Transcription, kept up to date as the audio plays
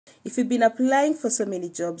If you've been applying for so many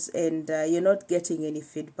jobs and you're not getting any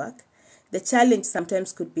feedback, the challenge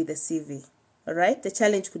sometimes could be the CV. All right, the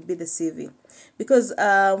challenge could be the CV because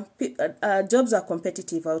jobs are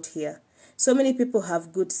competitive out here. So many people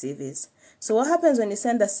have good CVs. So what happens when you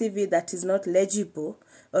send a CV that is not legible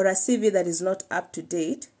or a CV that is not up to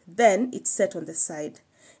date? Then it's set on the side.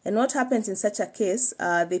 And what happens in such a case?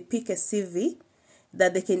 They pick a CV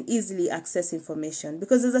that they can easily access information,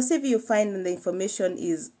 because there's a CV you find and the information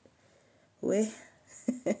is where.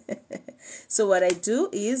 So what I do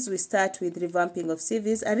is we start with revamping of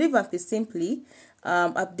CVs. A revamp is simply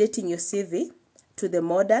updating your CV to the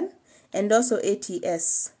modern and also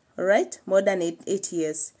ATS, all right, modern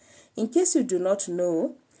ATS. In case you do not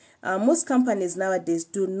know, most companies nowadays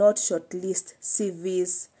do not shortlist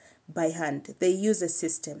CVs by hand. They use a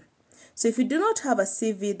system. So if you do not have a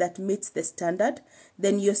CV that meets the standard,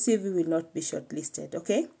 then your CV will not be shortlisted,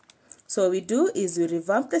 okay? So what we do is we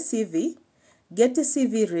revamp the CV, get the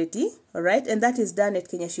CV ready, all right? And that is done at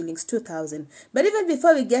Kenya Shillings 2000. But even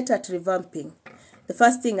before we get at revamping, the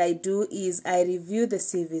first thing I do is I review the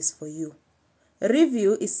CVs for you.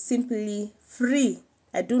 Review is simply free.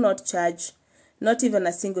 I do not charge, not even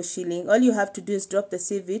a single shilling. All you have to do is drop the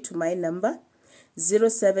CV to my number,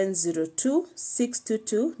 0702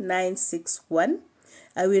 622 961.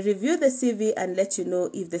 I will review the CV and let you know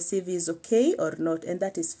if the CV is okay or not, and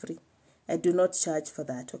that is free. I do not charge for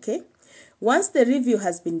that, okay? Once the review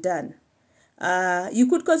has been done, you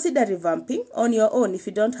could consider revamping on your own. If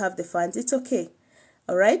you don't have the funds, it's okay.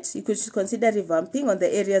 All right, you could consider revamping on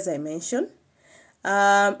the areas I mentioned.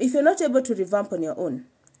 If you're not able to revamp on your own,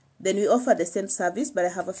 then we offer the same service, but I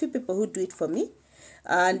have a few people who do it for me,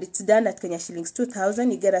 and it's done at Kenya Shillings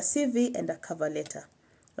 2000. You get a CV and a cover letter.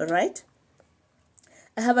 All right.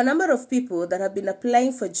 I have a number of people that have been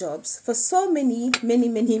applying for jobs for so many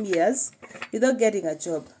years without getting a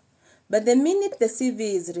job. But the minute the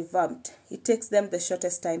CV is revamped, it takes them the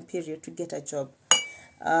shortest time period to get a job.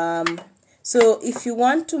 So if you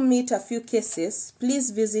want to meet a few cases,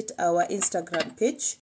 please visit our Instagram page.